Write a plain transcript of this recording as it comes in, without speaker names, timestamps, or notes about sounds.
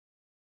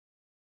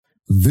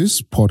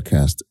This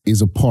podcast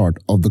is a part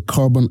of the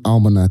Carbon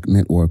Almanac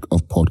network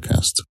of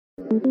podcasts.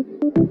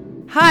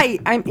 Hi,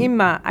 I'm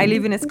Imma. I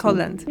live in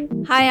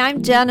Scotland. Hi,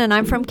 I'm Jen and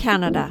I'm from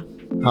Canada.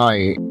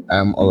 Hi,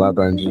 I'm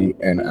Olabanji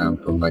and I'm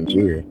from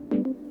Nigeria.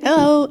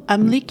 Hello,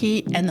 I'm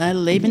Liki and I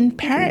live in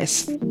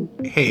Paris.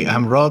 Hey,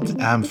 I'm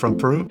Rod. I'm from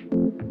Peru.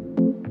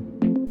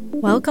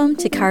 Welcome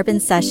to Carbon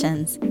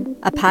Sessions,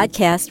 a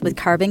podcast with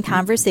carbon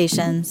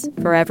conversations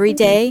for every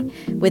day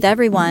with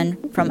everyone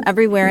from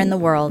everywhere in the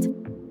world.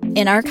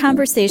 In our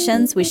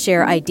conversations, we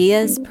share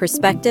ideas,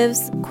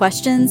 perspectives,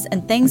 questions,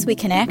 and things we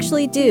can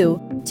actually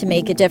do to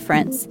make a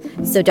difference.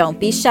 So don't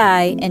be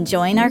shy and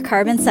join our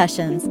Carbon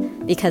Sessions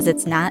because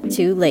it's not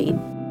too late.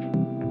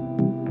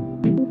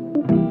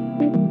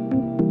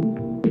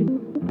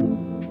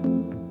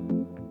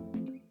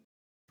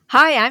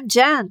 Hi, I'm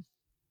Jen.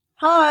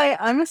 Hi,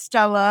 I'm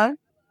Estella.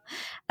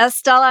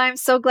 Estella, I'm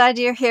so glad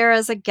you're here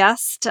as a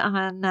guest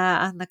on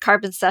the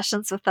Carbon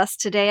Sessions with us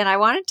today. And I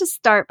wanted to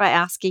start by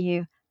asking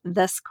you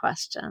this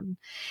question.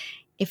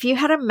 If you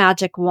had a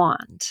magic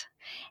wand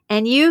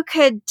and you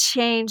could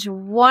change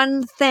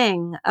one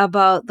thing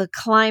about the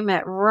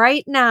climate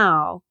right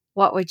now,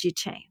 what would you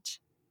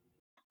change?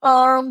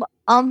 Obviously,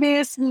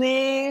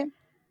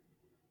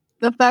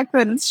 the fact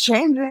that it's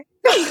changing.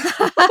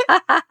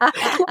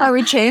 I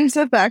would change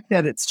the fact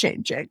that it's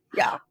changing.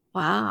 Yeah.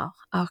 Wow.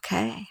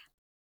 Okay.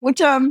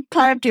 Which I'm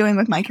kind of doing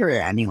with my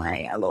career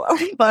anyway, LOL.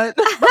 But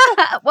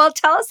well,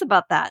 tell us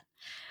about that.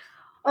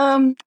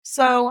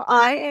 So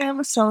I am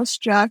Estella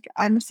Struck.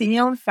 I'm the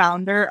CEO and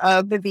founder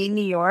of Vivine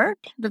New York.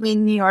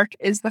 Vivine New York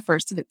is the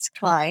first of its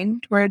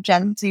kind. We're a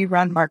Gen Z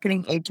run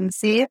marketing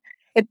agency.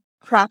 It's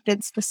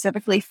crafted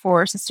specifically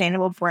for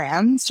sustainable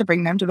brands to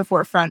bring them to the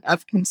forefront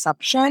of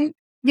consumption,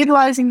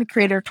 utilizing the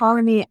creator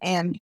economy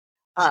and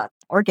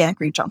organic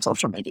reach on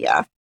social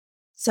media.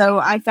 So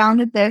I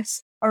founded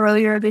this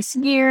earlier this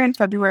year in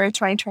February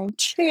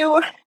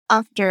 2022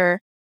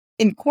 after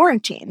in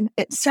quarantine.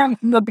 It's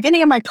the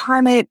beginning of my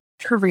climate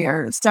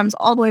career stems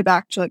all the way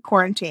back to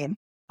quarantine.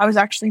 I was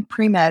actually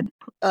pre-med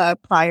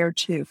prior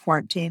to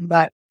quarantine,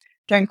 but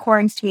during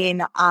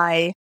quarantine,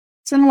 I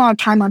spent a lot of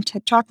time on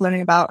TikTok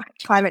learning about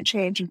climate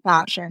change and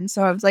fashion.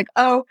 So I was like,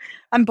 oh,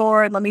 I'm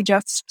bored. Let me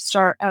just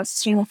start a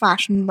sustainable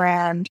fashion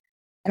brand.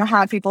 And I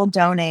had people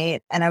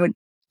donate, and I would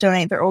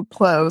donate their old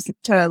clothes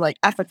to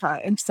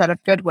Ethica instead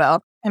of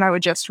Goodwill. And I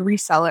would just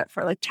resell it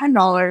for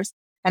 $10.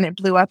 And it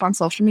blew up on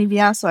social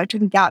media. So I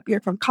took a gap year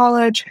from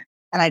college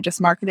and I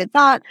just marketed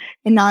that.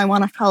 And now I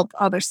want to help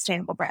other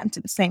sustainable brands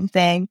do the same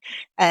thing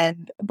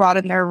and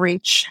broaden their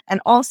reach.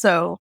 And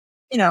also,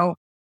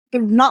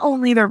 not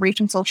only their reach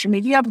on social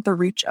media, but the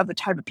reach of the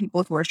type of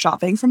people who are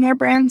shopping from their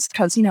brands.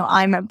 Because,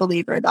 I'm a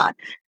believer that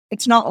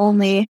it's not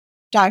only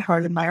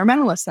diehard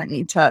environmentalists that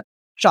need to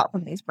shop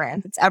from these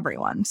brands, it's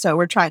everyone. So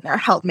we're trying to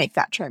help make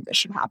that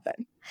transition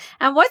happen.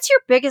 And what's your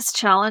biggest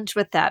challenge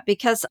with that?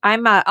 Because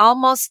I'm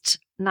almost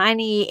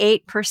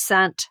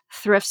 98%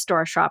 thrift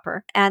store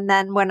shopper. And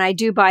then when I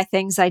do buy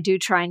things, I do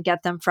try and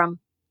get them from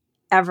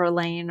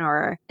Everlane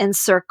or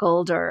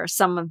Encircled or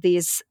some of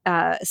these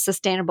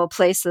sustainable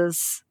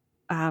places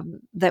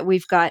that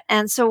we've got.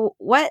 And so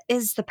what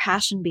is the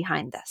passion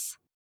behind this?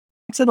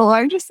 So the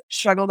largest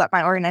struggle that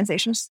my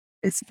organization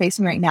is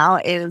facing right now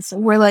is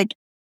we're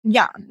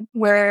young.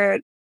 We're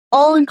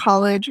all in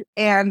college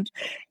and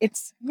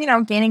it's,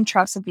 gaining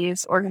trust of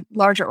these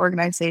larger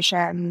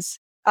organizations,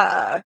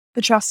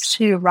 the trust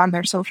to run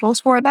their socials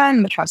for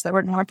them, the trust that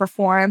we're going to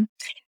perform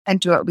and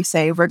do what we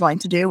say we're going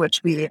to do,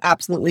 which we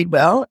absolutely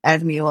will,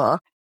 and we will,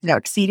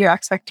 exceed your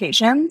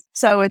expectations.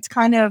 So it's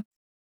kind of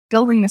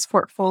building this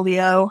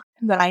portfolio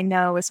that I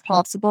know is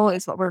possible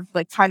is what we're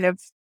kind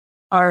of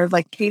our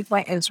key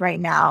point is right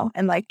now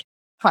and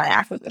client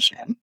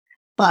acquisition.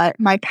 But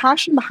my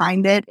passion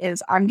behind it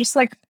is I'm just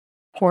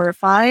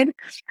horrified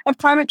of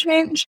climate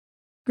change.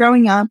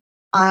 Growing up,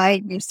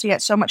 I used to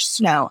get so much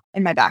snow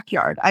in my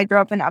backyard. I grew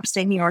up in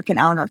upstate New York in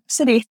Eleanor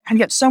City. I'd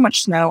get so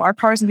much snow. Our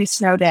cars would be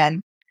snowed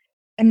in.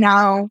 And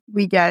now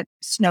we get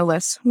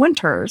snowless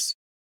winters.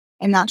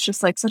 And that's just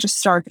such a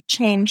stark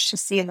change to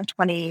see in the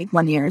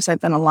 21 years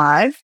I've been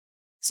alive.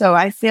 So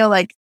I feel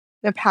like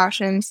the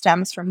passion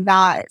stems from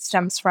that. It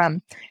stems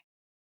from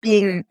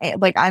being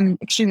I'm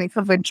extremely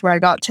privileged where I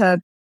got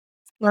to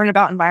learn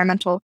about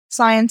environmental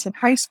science in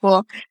high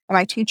school. And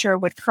my teacher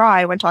would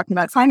cry when talking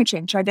about climate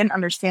change. So I didn't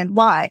understand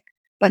why.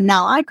 But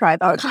now I cry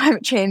about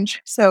climate change.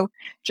 So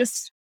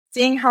just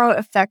seeing how it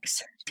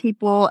affects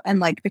people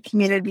and the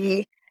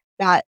community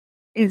that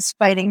is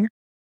fighting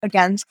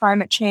against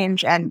climate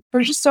change. And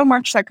there's just so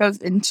much that goes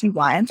into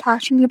why I'm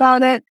passionate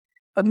about it.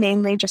 But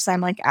mainly just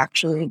I'm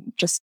actually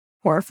just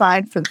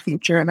horrified for the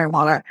future and I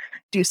want to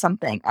do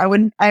something. I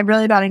have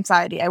really bad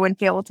anxiety. I wouldn't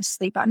be able to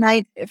sleep at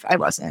night if I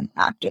wasn't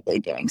actively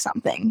doing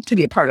something to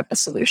be a part of the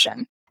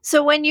solution.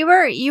 So when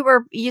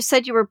you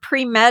said you were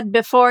pre-med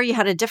before, you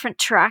had a different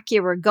track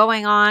you were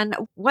going on.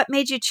 What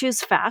made you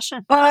choose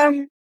fashion?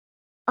 I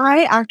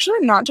actually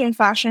am not doing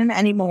fashion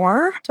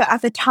anymore. But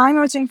at the time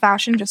I was doing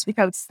fashion just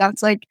because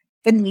that's the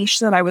niche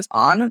that I was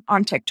on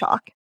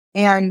TikTok.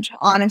 And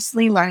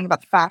honestly, learning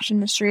about the fashion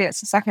industry,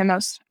 it's the second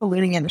most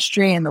polluting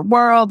industry in the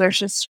world. There's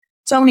just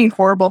so many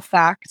horrible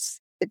facts.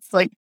 It's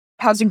like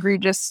has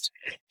egregious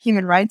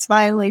human rights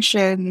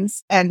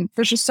violations. And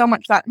there's just so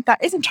much that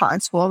isn't taught in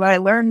school that I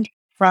learned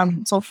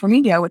from social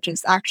media, which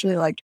is actually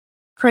like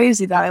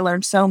crazy that I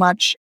learned so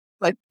much,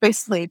 like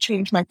basically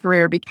changed my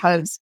career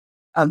because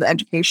of the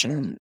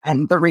education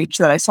and the reach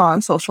that I saw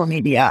on social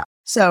media.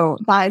 So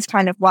that is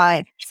kind of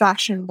why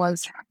fashion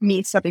was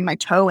me stepping my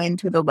toe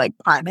into the like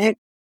climate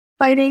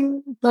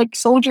fighting like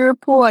soldier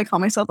pool. I call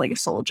myself like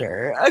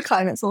a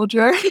climate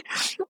soldier.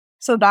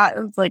 So that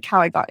was like how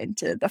I got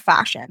into the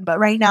fashion. But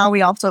right now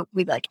we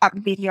like at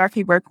BDRF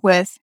we work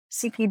with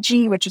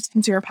CPG, which is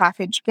consumer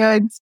packaged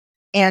goods,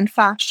 and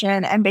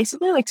fashion, and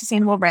basically like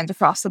sustainable brands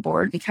across the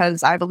board,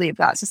 because I believe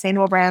that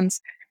sustainable brands,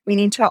 we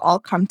need to all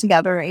come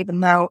together, even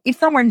though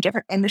we're in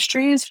different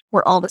industries,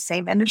 we're all the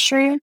same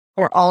industry.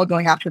 We're all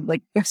going after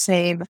like the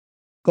same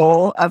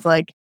goal of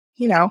like,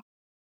 you know,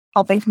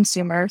 helping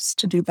consumers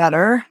to do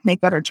better, make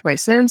better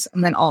choices,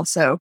 and then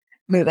also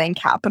moving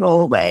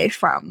capital away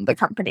from the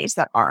companies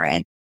that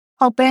aren't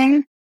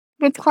helping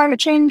with climate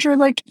change or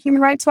like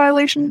human rights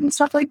violations and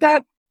stuff like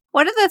that.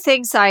 One of the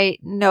things I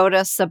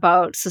notice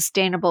about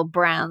sustainable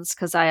brands,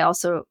 because I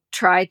also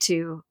try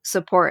to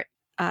support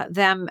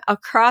them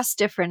across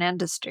different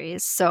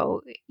industries.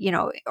 So, you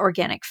know,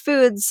 organic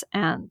foods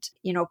and,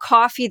 you know,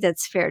 coffee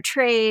that's fair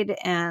trade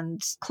and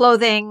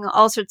clothing,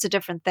 all sorts of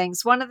different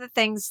things. One of the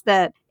things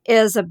that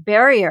is a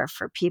barrier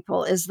for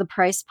people is the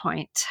price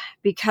point,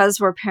 because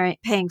we're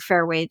paying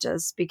fair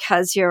wages,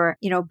 because you're,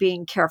 you know,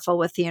 being careful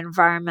with the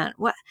environment.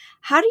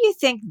 How do you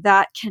think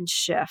that can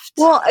shift?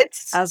 Well,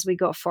 it's as we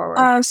go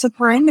forward?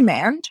 Supply and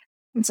demand.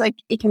 It's like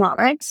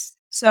economics.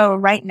 So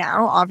right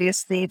now,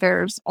 obviously,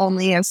 there's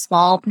only a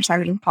small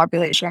percentage of the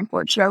population,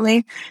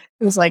 unfortunately,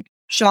 who's like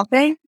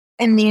shopping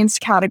in these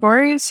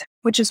categories,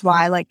 which is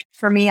why, like,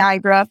 for me, I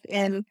grew up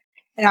in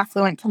an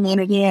affluent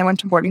community. I went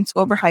to boarding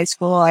school for high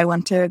school. I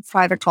went to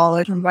private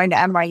college. I'm going to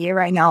NYU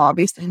right now.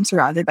 Obviously, I'm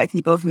surrounded by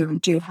people who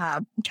do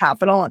have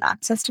capital and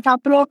access to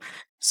capital.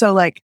 So,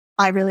 like,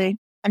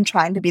 I'm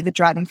trying to be the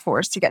driving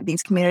force to get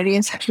these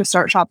communities to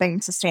start shopping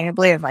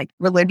sustainably and like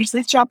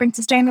religiously shopping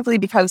sustainably,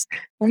 because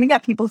when we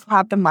get people who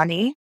have the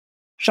money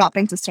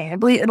shopping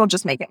sustainably, it'll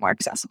just make it more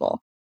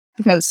accessible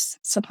because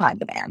supply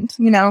and demand,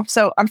 you know?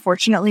 So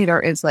unfortunately,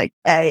 there is like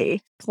a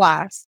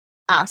class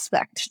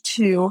aspect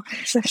to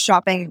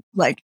shopping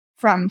like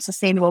from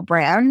sustainable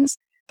brands.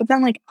 But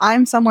then like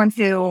I'm someone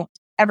who,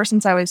 ever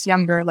since I was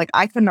younger, like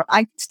I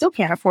still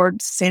can't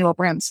afford sustainable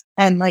brands.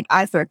 And like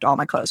I thrift all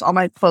my clothes. All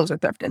my clothes are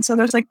thrifted. So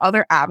there's like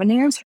other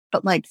avenues,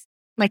 but like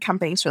my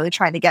company's really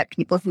trying to get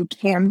people who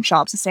can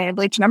shop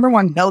sustainably to, number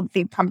one, know that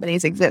these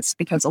companies exist,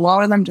 because a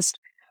lot of them just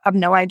have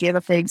no idea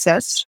that they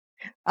exist.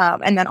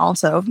 And then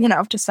also, you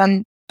know, to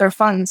send their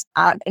funds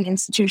at an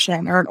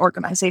institution or an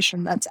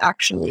organization that's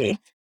actually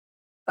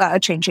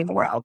changing the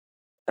world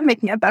and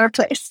making it a better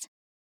place.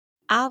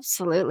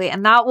 Absolutely.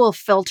 And that will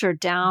filter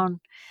down,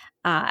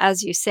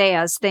 as you say,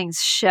 as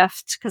things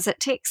shift, because it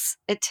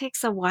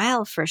takes a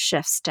while for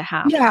shifts to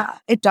happen. Yeah,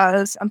 it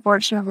does,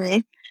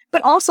 unfortunately.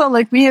 But also,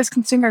 like, we as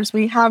consumers,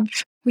 we have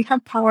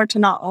power to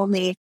not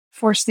only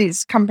force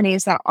these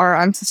companies that are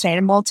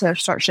unsustainable to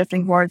start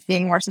shifting towards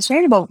being more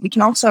sustainable, we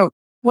can also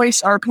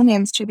voice our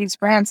opinions to these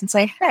brands and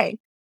say, hey,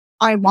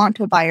 I want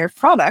to buy your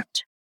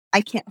product.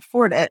 I can't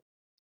afford it.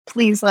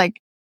 Please,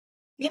 like,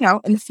 you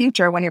know, in the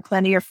future, when you're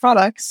planning your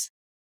products,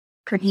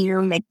 could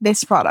you make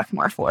this product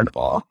more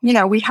affordable? You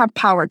know, we have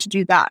power to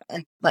do that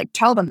and like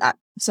tell them that.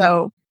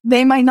 So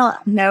they might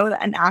not know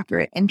an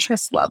accurate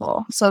interest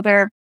level. So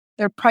they're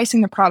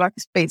pricing the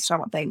products based on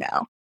what they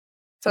know.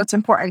 So it's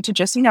important to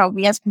just, you know,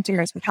 we as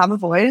consumers, we have a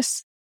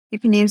voice. You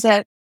can use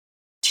it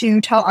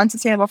to tell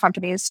unsustainable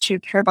companies to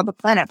care about the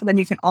planet, but then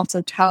you can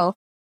also tell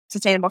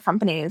sustainable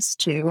companies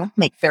to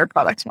make their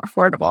products more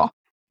affordable.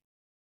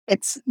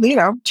 It's, you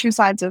know, two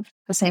sides of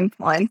the same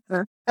coin.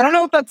 I don't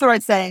know if that's the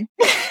right saying.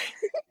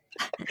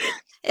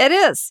 It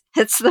is.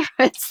 It's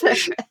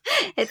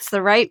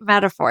the right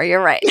metaphor.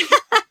 You're right.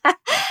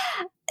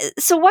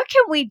 So what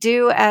can we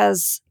do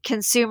as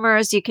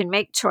consumers? You can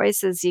make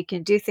choices. You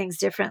can do things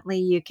differently.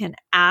 You can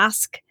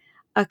ask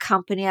a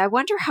company. I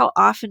wonder how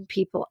often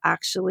people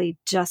actually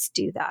just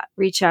do that.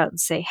 Reach out and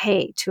say,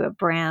 hey, to a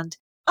brand.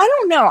 I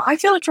don't know. I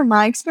feel like from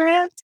my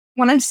experience,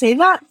 when I say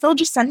that, they'll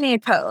just send me a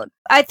code.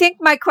 I think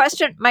my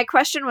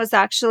question was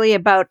actually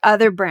about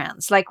other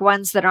brands, like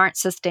ones that aren't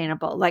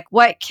sustainable. Like,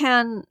 what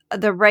can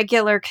the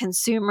regular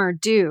consumer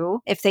do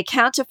if they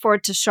can't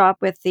afford to shop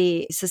with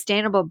the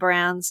sustainable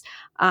brands,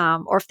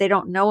 or if they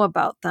don't know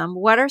about them?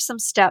 What are some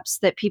steps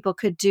that people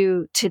could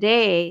do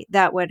today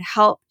that would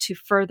help to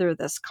further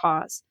this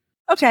cause?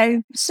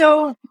 Okay,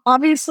 so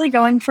obviously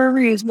going for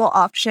reusable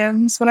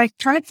options, but I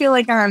kind of feel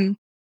like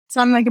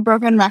sound like a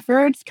broken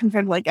record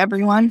compared to like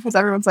everyone, because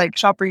everyone's like,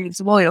 shop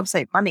reusable, you'll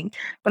save money.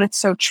 But it's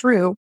so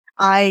true.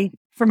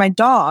 For my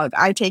dog,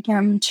 I take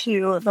him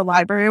to the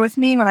library with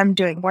me when I'm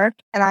doing work,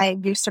 and I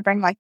used to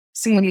bring like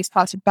single-use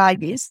plastic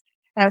baggies,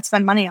 and I would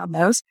spend money on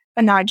those.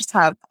 But now I just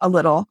have a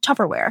little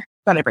Tupperware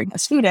that I bring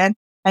this food in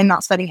and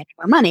not spending any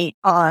more money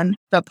on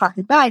the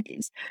plastic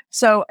baggies.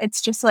 So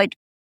it's just like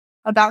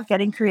about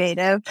getting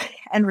creative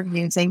and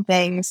reusing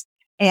things.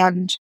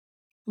 And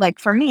like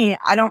for me,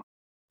 I don't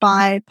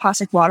buy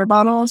plastic water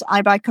bottles.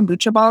 I buy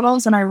kombucha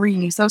bottles and I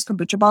reuse those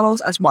kombucha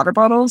bottles as water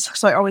bottles.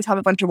 So I always have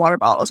a bunch of water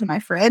bottles in my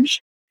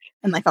fridge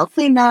and like I'll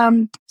clean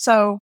them.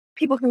 So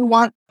people who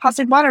want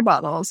plastic water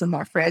bottles in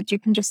their fridge, you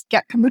can just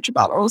get kombucha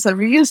bottles and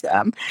reuse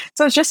them.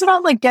 So it's just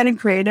about like getting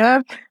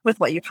creative with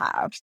what you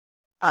have.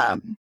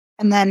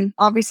 And then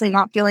obviously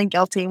not feeling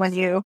guilty when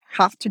you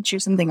have to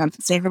choose something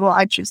unsustainable.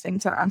 I choose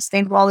things that are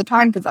unsustainable all the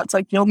time because that's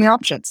like the only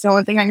option. It's the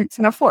only thing I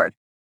can afford.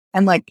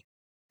 And like,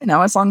 you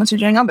know, as long as you're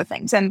doing other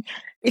things. And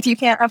if you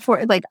can't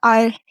afford, like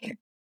I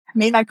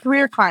made my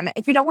career climate.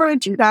 If you don't want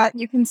to do that,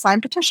 you can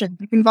sign petitions,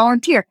 you can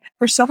volunteer.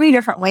 There's so many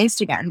different ways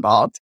to get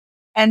involved.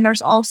 And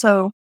there's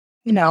also,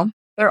 you know,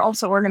 there are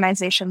also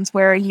organizations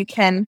where you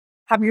can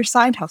have your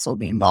side hustle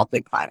be involved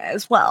in climate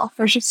as well.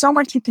 There's just so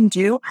much you can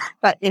do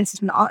that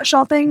is not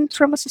shopping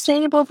from a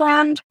sustainable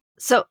brand.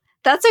 So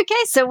that's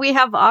okay. So we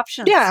have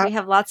options. Yeah. We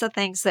have lots of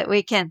things that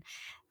we can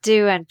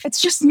do. And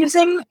it's just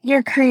using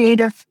your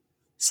creative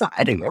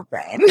side of your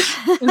brain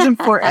is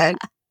important.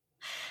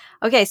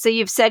 Okay, so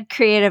you've said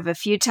creative a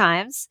few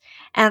times.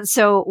 And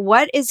so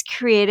what is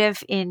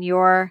creative in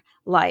your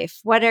life?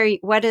 What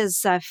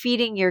is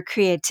feeding your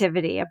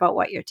creativity about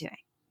what you're doing?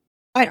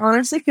 I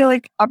honestly feel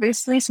like,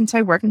 obviously, since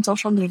I work in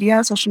social media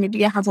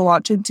has a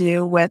lot to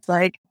do with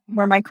like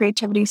where my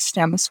creativity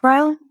stems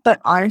from. But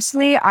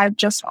honestly, I've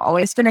just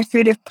always been a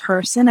creative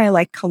person. I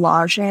like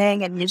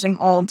collaging and using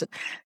old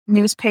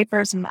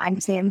newspapers and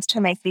magazines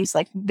to make these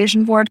like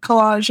vision board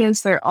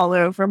collages. They're all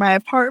over my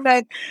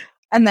apartment.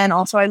 And then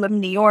also I live in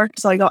New York,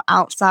 so I go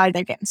outside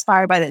and get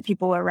inspired by the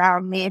people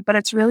around me. But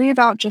it's really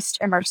about just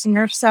immersing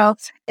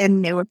yourself in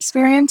new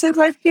experiences,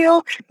 I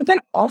feel. But then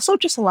also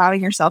just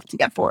allowing yourself to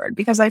get bored.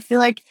 Because I feel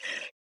like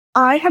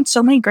I had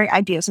so many great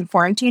ideas in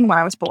quarantine when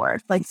I was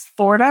bored. Like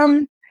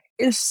boredom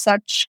is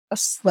such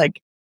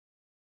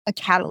a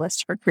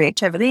catalyst for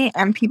creativity,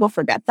 and people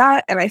forget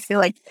that. And I feel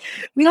like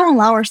we don't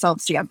allow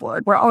ourselves to get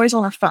bored. We're always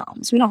on our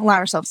phones. We don't allow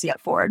ourselves to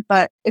get bored,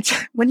 but it's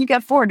when you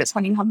get bored, it's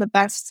when you have the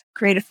best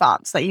creative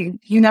thoughts that you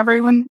never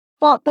even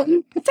thought that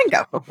you could think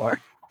of before.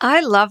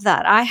 I love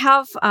that. I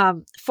have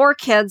 4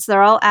 kids.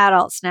 They're all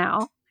adults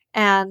now.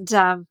 And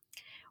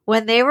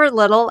when they were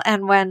little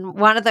and when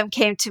one of them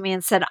came to me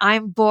and said,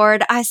 "I'm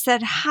bored," I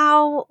said,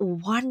 "How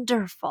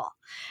wonderful."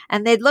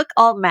 And they'd look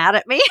all mad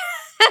at me.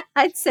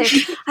 I'd say,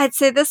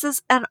 "This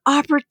is an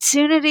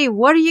opportunity.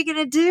 What are you going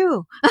to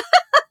do?"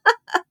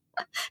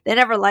 They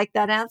never liked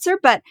that answer,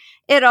 but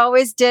it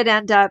always did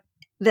end up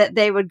that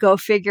they would go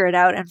figure it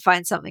out and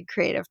find something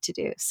creative to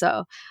do.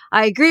 So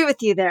I agree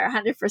with you there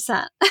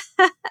 100%.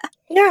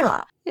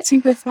 Yeah.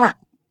 Super fun.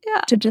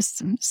 Yeah. To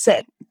just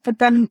sit. But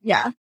then,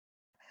 yeah.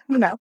 You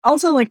know,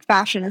 also like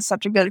fashion is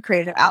such a good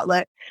creative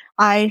outlet.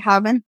 I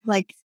don't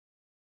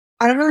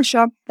really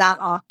shop that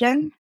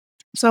often.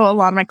 So a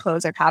lot of my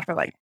clothes I've had for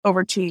like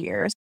over 2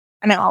 years,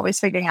 and I'm always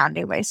figuring out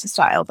new ways to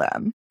style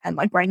them and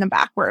like wearing them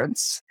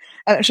backwards.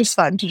 And it's just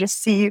fun to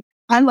just see.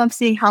 I love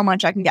seeing how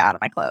much I can get out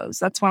of my clothes.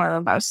 That's one of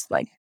the most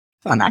like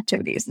fun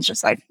activities. It's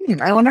just like,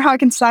 I wonder how I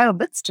can style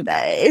this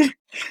today.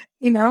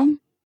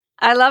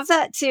 I love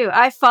that too.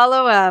 I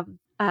follow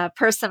a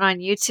person on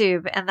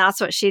YouTube, and that's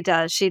what she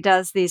does. She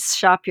does these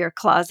shop your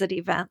closet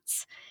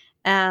events,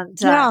 and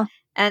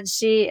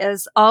she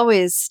is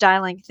always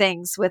styling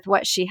things with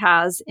what she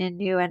has in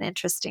new and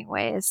interesting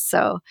ways.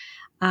 So,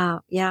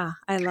 yeah,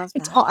 I love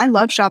that. I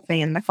love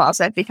shopping in the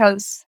closet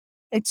because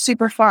it's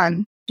super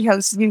fun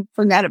because you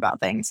forget about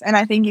things. And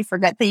I think you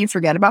forget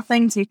about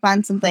things, you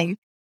find something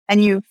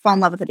and you fall in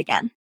love with it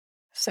again.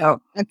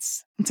 So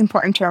it's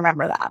important to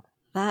remember that.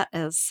 That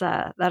is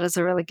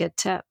a really good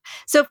tip.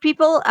 So if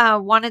people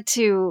wanted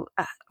to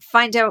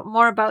find out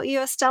more about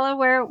you, Estella,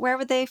 where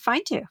would they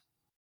find you?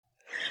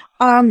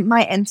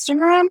 My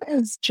Instagram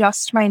is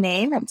just my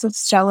name. It's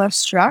Estella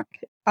Struck.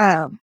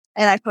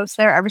 And I post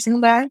there every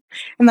single day.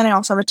 And then I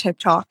also have a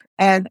TikTok.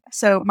 And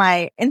so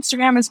my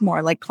Instagram is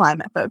more like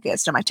climate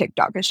focused, and my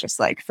TikTok is just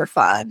like for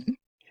fun.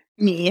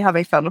 Me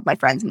having fun with my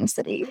friends in the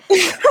city.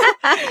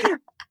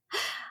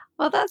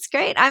 Well, that's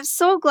great. I'm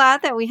so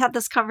glad that we had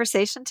this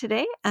conversation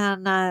today.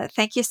 And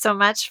thank you so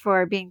much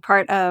for being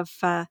part of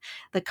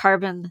the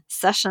Carbon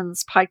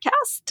Sessions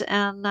podcast,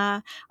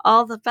 and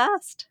all the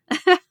best.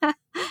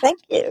 Thank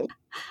you.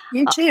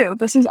 You too.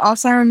 This is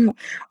awesome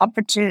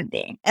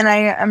opportunity. And I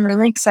am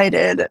really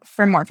excited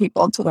for more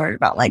people to learn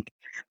about like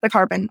the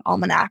Carbon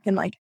Almanac, and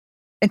like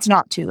it's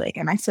not too late.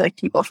 And I feel like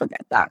people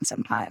forget that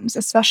sometimes,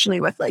 especially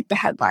with like the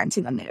headlines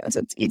in the news.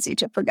 It's easy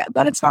to forget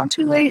that it's not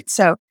too late.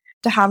 So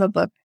to have a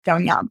book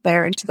going out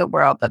there into the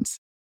world that's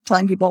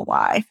telling people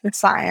why, the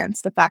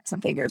science, the facts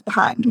and figures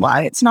behind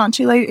why it's not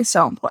too late is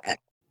so important.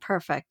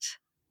 Perfect.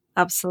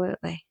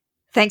 Absolutely.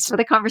 Thanks for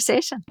the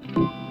conversation.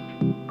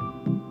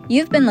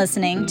 You've been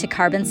listening to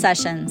Carbon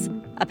Sessions,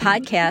 a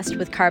podcast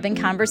with carbon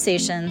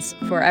conversations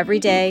for every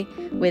day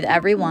with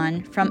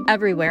everyone from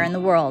everywhere in the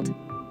world.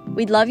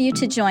 We'd love you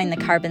to join the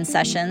Carbon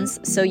Sessions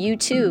so you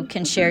too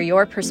can share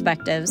your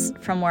perspectives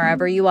from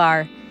wherever you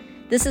are.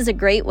 This is a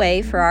great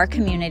way for our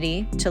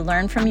community to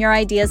learn from your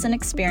ideas and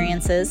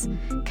experiences,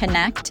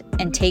 connect,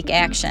 and take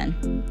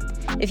action.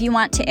 If you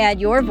want to add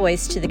your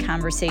voice to the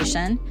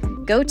conversation,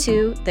 go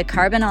to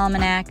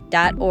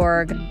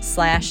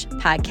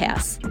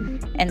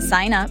thecarbonalmanac.org/podcasts and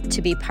sign up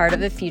to be part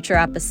of a future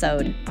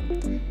episode.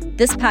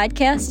 This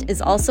podcast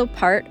is also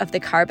part of the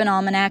Carbon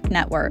Almanac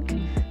Network.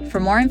 For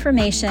more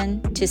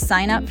information, to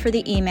sign up for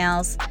the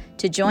emails,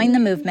 to join the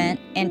movement,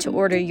 and to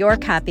order your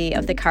copy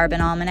of the Carbon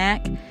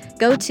Almanac,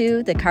 go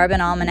to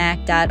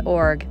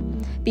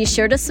thecarbonalmanac.org. Be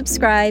sure to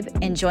subscribe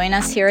and join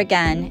us here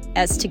again,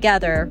 as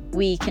together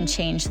we can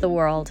change the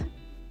world.